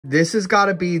This has got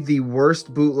to be the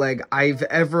worst bootleg I've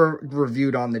ever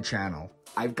reviewed on the channel.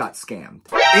 I've got scammed.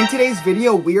 In today's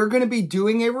video, we are going to be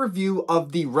doing a review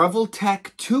of the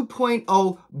Revoltech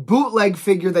 2.0 bootleg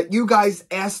figure that you guys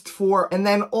asked for. And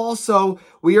then also,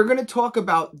 we are going to talk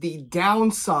about the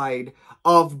downside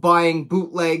of buying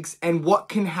bootlegs and what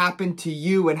can happen to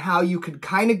you and how you could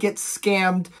kind of get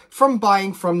scammed from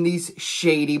buying from these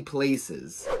shady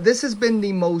places. This has been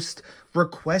the most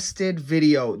requested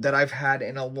video that I've had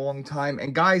in a long time,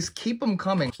 and guys, keep them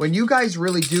coming. When you guys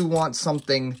really do want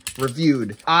something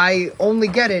reviewed, I only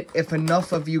get it if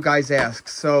enough of you guys ask,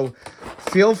 so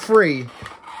feel free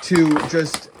to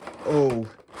just,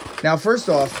 now first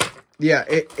off, yeah,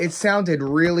 it sounded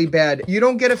really bad. You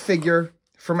don't get a figure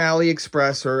from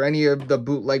AliExpress or any of the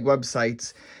bootleg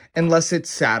websites unless it's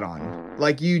sat on.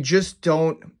 Like, you just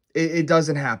don't, it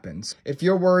doesn't happen. If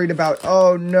you're worried about,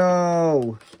 oh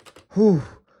no, whew,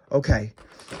 okay.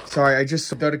 Sorry, I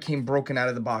just thought it came broken out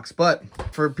of the box. But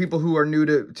for people who are new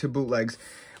to bootlegs,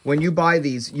 when you buy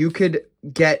these, you could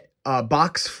get a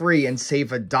box free and save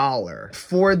 $1.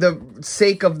 For the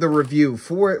sake of the review,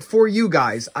 for you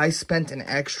guys, I spent an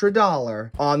extra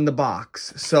 $1 on the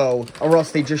box. So, or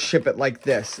else they just ship it like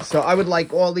this. So I would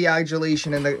like all the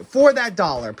adulation and for that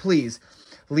 $1, please.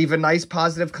 Leave a nice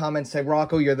positive comment. Say,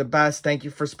 Rocco, you're the best. Thank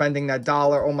you for spending that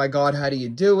 $1. Oh my God, how do you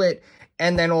do it?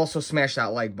 And then also smash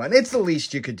that like button. It's the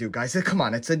least you could do, guys. Come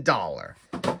on, it's $1.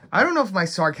 I don't know if my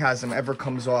sarcasm ever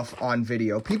comes off on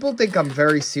video. People think I'm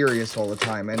very serious all the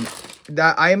time. And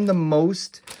that I am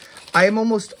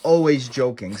almost always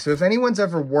joking. So if anyone's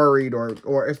ever worried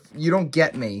or if you don't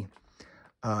get me,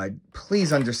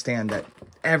 please understand that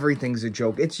everything's a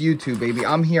joke. It's YouTube, baby.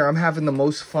 I'm here. I'm having the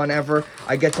most fun ever.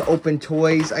 I get to open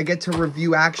toys. I get to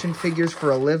review action figures for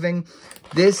a living.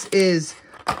 This is...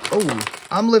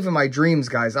 I'm living my dreams,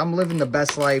 guys. I'm living the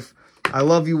best life. I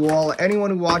love you all. Anyone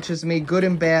who watches me, good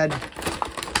and bad,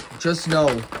 just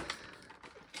know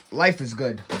life is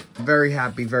good. Very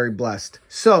happy, very blessed.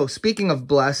 So, speaking of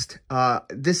blessed,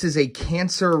 this is a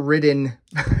cancer-ridden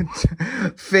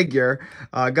figure.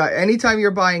 Anytime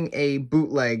you're buying a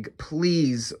bootleg,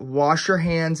 please wash your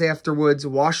hands afterwards.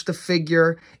 Wash the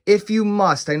figure if you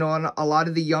must. I know a lot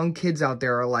of the young kids out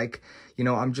there are like, you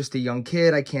know, I'm just a young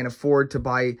kid. I can't afford to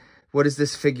buy, what is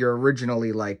this figure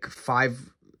originally, like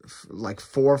 $400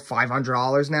 or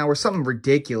 $500 now or something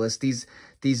ridiculous. These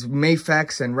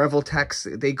Mayfex and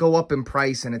Revoltechs, they go up in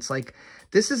price, and it's like,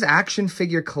 this is action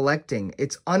figure collecting.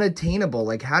 It's unattainable.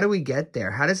 Like, how do we get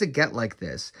there? How does it get like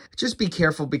this? Just be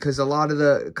careful, because a lot of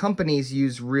the companies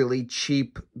use really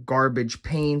cheap garbage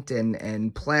paint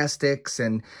and plastics,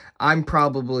 and I'm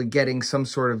probably getting some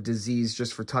sort of disease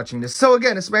just for touching this. So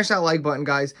again, smash that like button,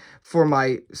 guys, for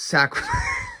my sacrifice.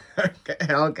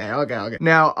 Okay.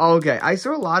 Now, I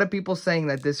saw a lot of people saying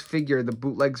that this figure, the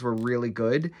bootlegs, were really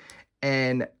good,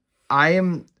 and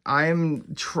I'm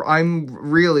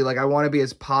really, like, I want to be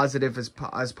as positive as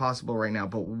possible right now,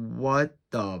 but what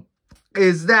the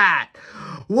is that?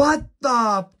 What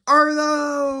the are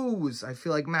those? I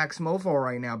feel like Max Mofo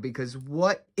right now, because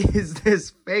what is this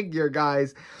figure,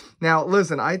 guys? Now,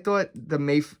 listen, I thought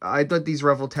these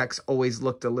Revoltechs always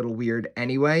looked a little weird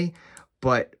anyway,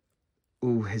 but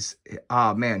ooh, this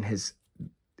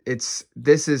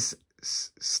is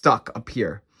stuck up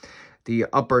here, the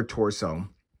upper torso.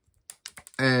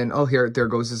 And, oh, there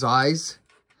goes his eyes.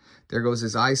 There goes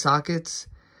his eye sockets.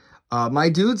 My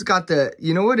dude's got the,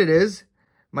 you know what it is?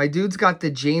 My dude's got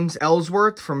the James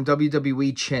Ellsworth from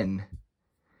WWE chin.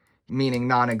 Meaning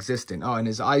non-existent. Oh, and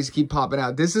his eyes keep popping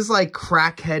out. This is like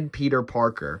crackhead Peter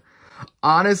Parker.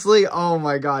 Honestly, oh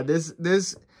my God. This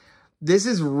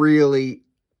is really...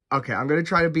 Okay, I'm going to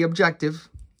try to be objective.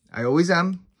 I always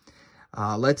am.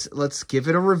 Let's give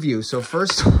it a review. So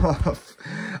first off,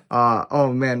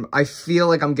 oh man, I feel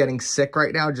like I'm getting sick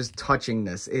right now just touching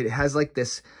this. It has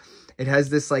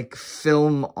this like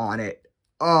film on it.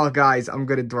 Oh guys, I'm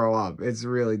gonna throw up. It's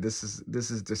really, this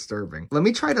is disturbing. Let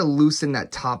me try to loosen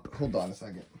that top. Hold on a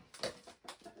second.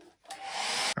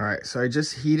 All right, so I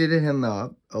just heated him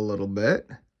up a little bit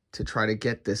to try to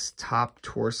get this top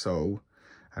torso.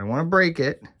 I don't want to break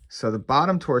it. So the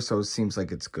bottom torso seems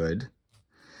like it's good.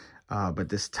 But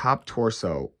this top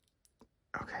torso,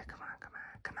 okay, come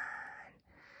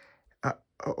on.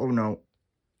 Oh no.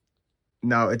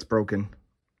 No, it's broken.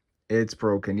 It's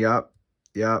broken. Yup.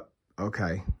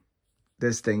 Okay.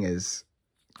 This thing is,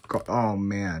 oh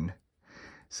man.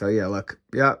 So yeah, look,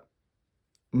 yep.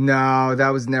 No, that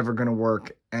was never going to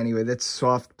work. Anyway, that's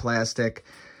soft plastic.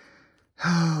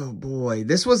 Oh boy,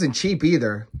 this wasn't cheap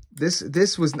either.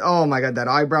 This was, oh my God, that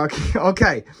eyebrow.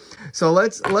 Okay, so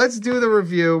let's do the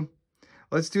review.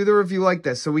 Let's do the review like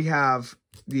this. So we have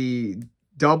the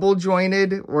double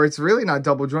jointed, or it's really not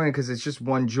double jointed because it's just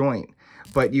one joint,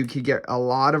 but you could get a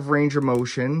lot of range of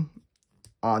motion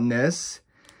on this.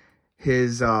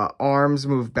 His arms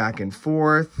move back and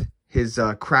forth. His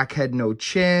crackhead no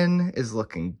chin is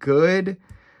looking good.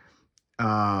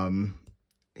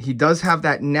 He does have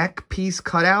that neck piece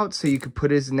cut out, so you could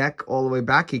put his neck all the way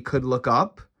back. He could look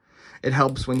up. It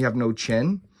helps when you have no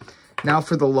chin. Now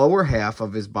for the lower half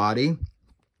of his body,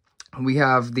 we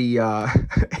have the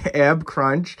ab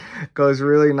crunch. Goes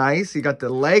really nice. You got the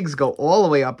legs go all the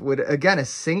way up with, again, a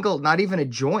single, not even a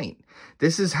joint.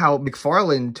 This is how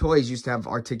McFarlane toys used to have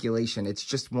articulation. It's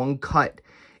just one cut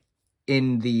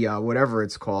in the whatever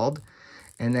it's called.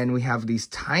 And then we have these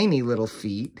tiny little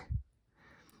feet.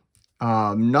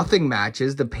 Nothing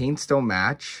matches. The paints don't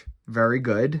match. Very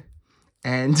good.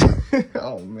 And,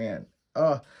 oh, man.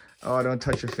 Oh, don't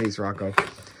touch your face, Rocco.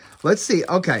 Let's see.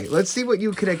 Okay, let's see what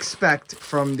you could expect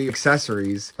from the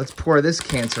accessories. Let's pour this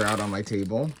cancer out on my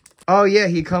table. Oh, yeah,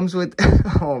 he comes with...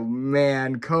 Oh,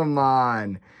 man, come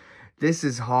on. This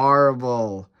is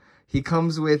horrible. He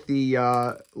comes with the...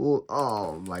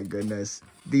 oh, my goodness.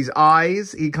 These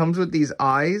eyes. He comes with these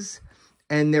eyes,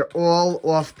 and they're all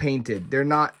off-painted. They're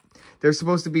not... They're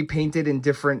supposed to be painted in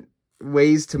different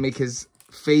ways to make his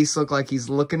face look like he's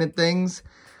looking at things.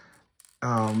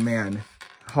 Oh, man.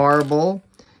 Horrible.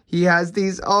 He has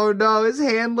these, oh no, his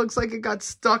hand looks like it got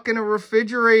stuck in a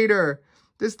refrigerator.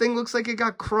 This thing looks like it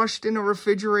got crushed in a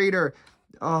refrigerator.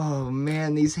 Oh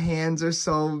man, these hands are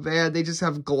so bad. They just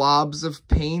have globs of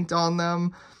paint on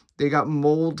them. They got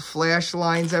mold flash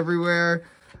lines everywhere.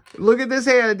 Look at this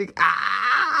hand.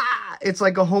 Ah! It's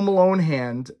like a Home Alone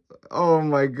hand. Oh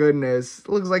my goodness.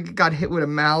 Looks like it got hit with a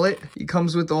mallet. He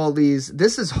comes with all these.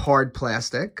 This is hard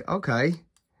plastic. Okay.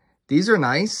 These are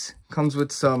nice. Comes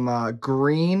with some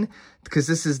green, because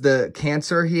this is the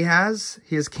cancer he has.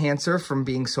 He has cancer from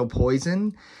being so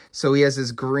poisoned. So he has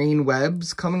his green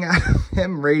webs coming out of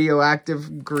him,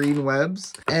 radioactive green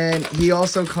webs. And he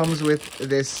also comes with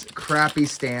this crappy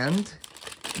stand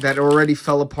that already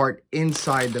fell apart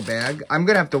inside the bag. I'm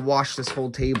going to have to wash this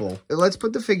whole table. Let's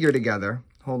put the figure together.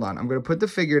 Hold on. I'm going to put the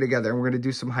figure together and we're going to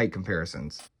do some height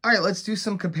comparisons. All right, let's do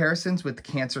some comparisons with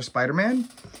Cancer Spider-Man.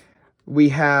 We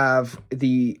have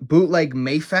the bootleg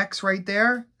Mafex right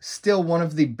there. Still one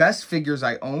of the best figures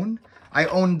I own. I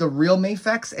own the real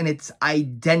Mafex and it's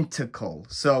identical.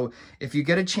 So if you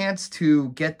get a chance to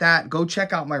get that, go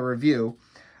check out my review.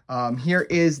 Here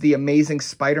is the amazing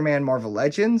Spider-Man Marvel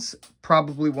Legends.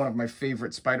 Probably one of my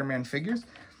favorite Spider-Man figures.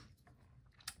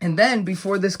 And then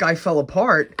before this guy fell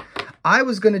apart, I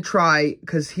was going to try,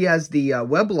 because he has the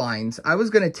web lines, I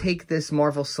was going to take this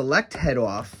Marvel Select head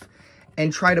off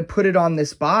and try to put it on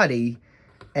this body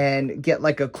and get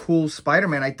like a cool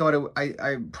Spider-Man. I thought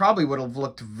I probably would have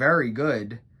looked very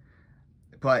good.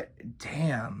 But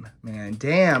damn, man,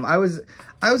 damn. I was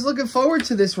looking forward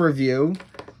to this review.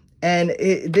 And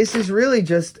this is really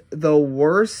just the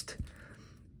worst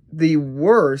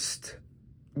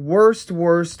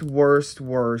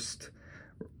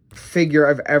figure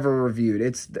I've ever reviewed.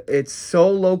 It's so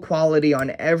low quality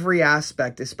on every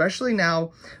aspect, especially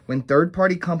now when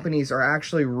third-party companies are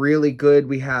actually really good.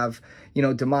 We have, you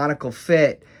know, Demonical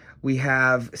Fit. We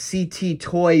have CT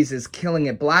Toys is killing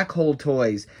it. Black Hole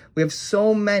Toys. We have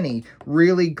so many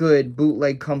really good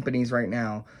bootleg companies right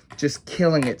now just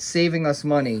killing it, saving us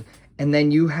money. And then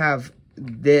you have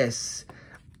this.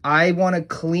 I want to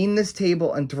clean this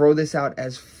table and throw this out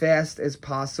as fast as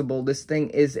possible. This thing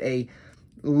is a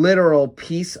literal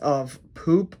piece of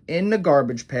poop in the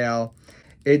garbage pail.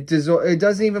 It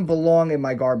doesn't even belong in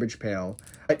my garbage pail.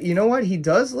 But you know what? He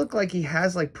does look like he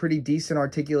has like pretty decent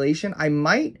articulation.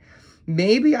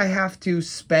 Maybe I have to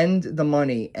spend the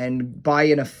money and buy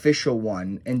an official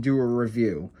one and do a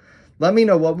review. Let me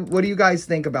know, what do you guys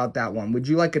think about that one? Would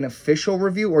you like an official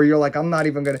review, or you're like,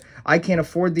 I can't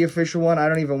afford the official one. I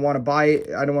don't even want to buy it.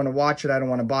 I don't want to watch it. I don't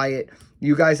want to buy it.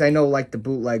 You guys, I know, like the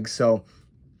bootleg, so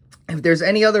if there's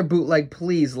any other bootleg,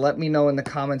 please let me know in the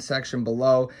comment section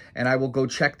below, and I will go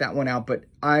check that one out. But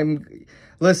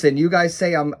listen, you guys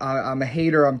say I'm a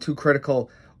hater, I'm too critical.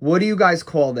 What do you guys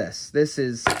call this? This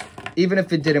is, even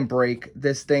if it didn't break,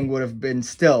 this thing would have been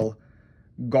still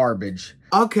garbage.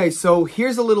 Okay, so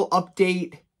here's a little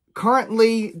update.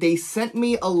 Currently, they sent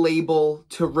me a label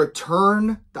to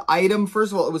return the item.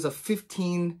 First of all, it was a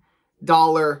 $15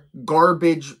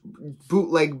 garbage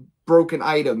bootleg broken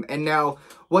item. And now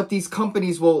what these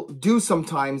companies will do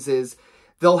sometimes is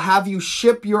they'll have you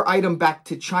ship your item back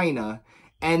to China,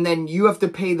 and then you have to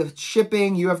pay the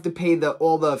shipping, you have to pay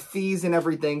all the fees and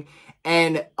everything,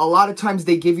 And a lot of times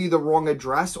they give you the wrong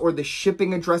address, or the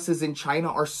shipping addresses in China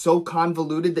are so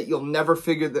convoluted that you'll never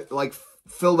figure that, like,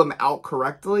 fill them out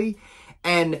correctly.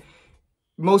 And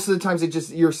most of the times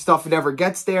your stuff never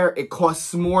gets there. It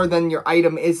costs more than your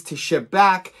item is to ship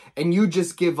back, and you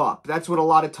just give up. That's what a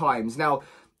lot of times. Now,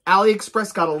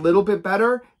 AliExpress got a little bit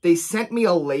better. They sent me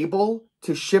a label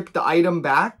to ship the item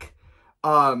back.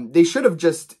 They should have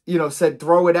just, you know, said,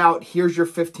 throw it out. Here's your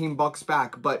 15 bucks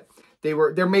back. But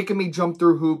they're making me jump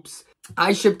through hoops.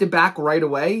 I shipped it back right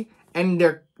away,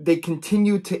 and they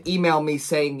continue to email me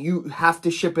saying, you have to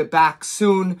ship it back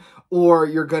soon, or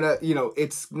you're gonna, you know,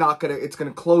 it's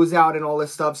gonna close out and all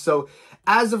this stuff. So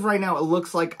as of right now, it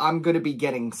looks like I'm gonna be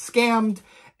getting scammed,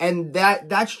 and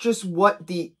that's just what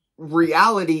the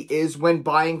reality is when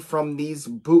buying from these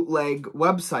bootleg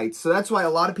websites. So that's why a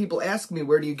lot of people ask me,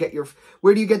 where do you get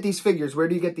these figures? Where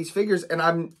do you get these figures? And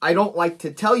I don't like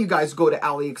to tell you guys go to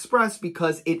AliExpress,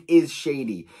 because it is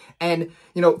shady. And,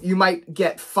 you know, you might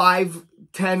get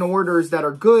 5-10 orders that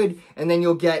are good, and then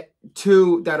you'll get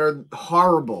 2 that are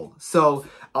horrible. So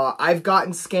I've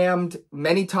gotten scammed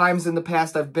many times in the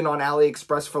past. I've been on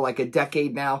AliExpress for like a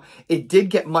decade now. It did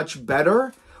get much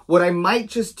better. What I might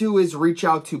just do is reach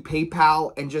out to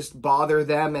PayPal and just bother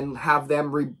them and have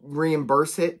them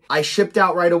reimburse it. I shipped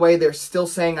out right away. They're still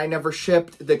saying I never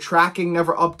shipped. The tracking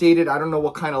never updated. I don't know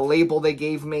what kind of label they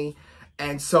gave me.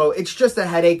 And so it's just a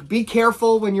headache. Be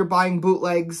careful when you're buying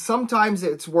bootlegs. Sometimes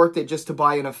it's worth it just to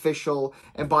buy an official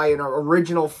and buy an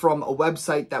original from a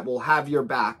website that will have your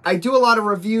back. I do a lot of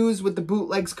reviews with the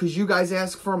bootlegs because you guys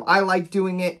ask for them. I like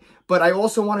doing it. But I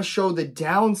also want to show the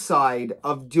downside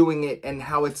of doing it and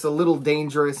how it's a little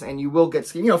dangerous, and you will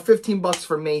get, you know, 15 bucks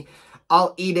from me.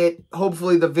 I'll eat it.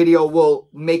 Hopefully the video will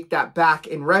make that back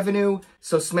in revenue.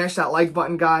 So smash that like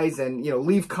button, guys, and, you know,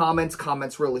 leave comments.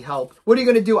 Comments really help. What are you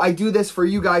going to do? I do this for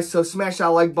you guys, so smash that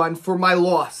like button for my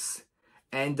loss.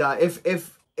 And if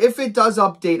it does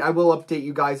update, I will update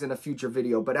you guys in a future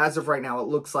video. But as of right now, it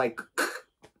looks like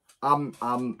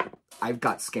I've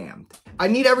got scammed. I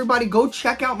need everybody, go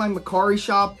check out my Mercari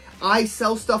shop. I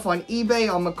sell stuff on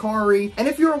eBay, on Mercari. And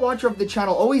if you're a watcher of the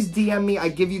channel, always DM me. I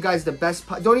give you guys the best.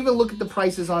 Don't even look at the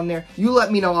prices on there. You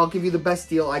let me know. I'll give you the best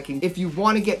deal I can. If you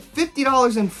want to get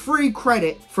 $50 in free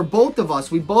credit for both of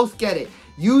us, we both get it.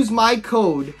 Use my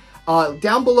code.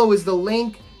 Down below is the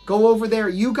link. Go over there.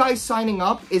 You guys signing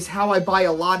up is how I buy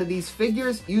a lot of these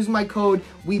figures. Use my code.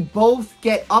 We both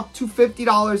get up to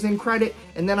 $50 in credit,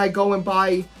 and then I go and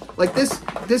buy, like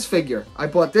this figure. I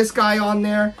bought this guy on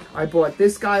there. I bought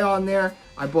this guy on there.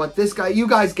 I bought this guy. You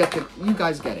guys get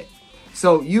it.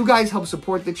 So you guys help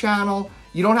support the channel.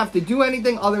 You don't have to do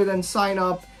anything other than sign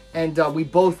up, and we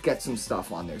both get some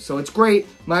stuff on there. So it's great.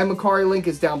 My Mercari link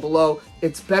is down below.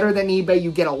 It's better than eBay.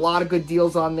 You get a lot of good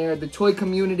deals on there. The toy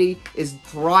community is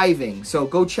thriving. So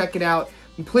go check it out.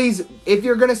 And please, if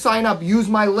you're going to sign up, use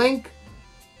my link,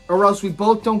 or else we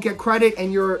both don't get credit,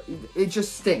 and it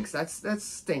just stinks. That's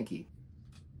stinky.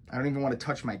 I don't even want to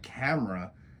touch my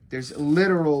camera. There's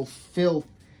literal filth.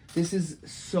 This is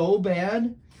so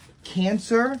bad.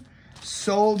 Cancer.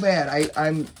 So bad.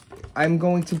 I'm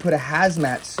going to put a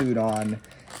hazmat suit on,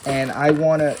 and I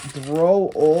want to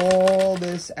throw all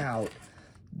this out.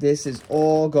 This is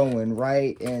all going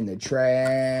right in the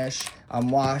trash. I'm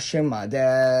washing my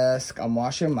desk. I'm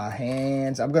washing my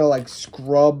hands. I'm going to like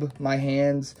scrub my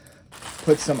hands,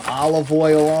 put some olive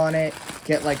oil on it,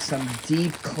 get like some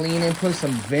deep cleaning, put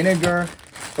some vinegar.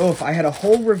 Oof, I had a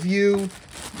whole review.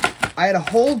 I had a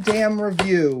whole damn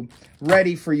review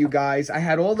ready for you guys. I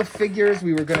had all the figures.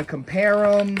 We were going to compare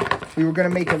them. We were going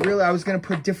to make I was going to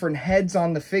put different heads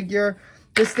on the figure.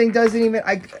 This thing doesn't even,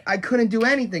 I couldn't do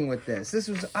anything with this.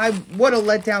 What a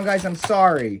letdown, guys. I'm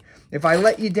sorry. If I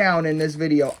let you down in this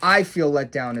video, I feel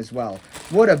let down as well.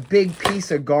 What a big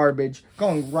piece of garbage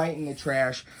going right in the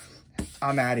trash.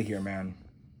 I'm out of here, man.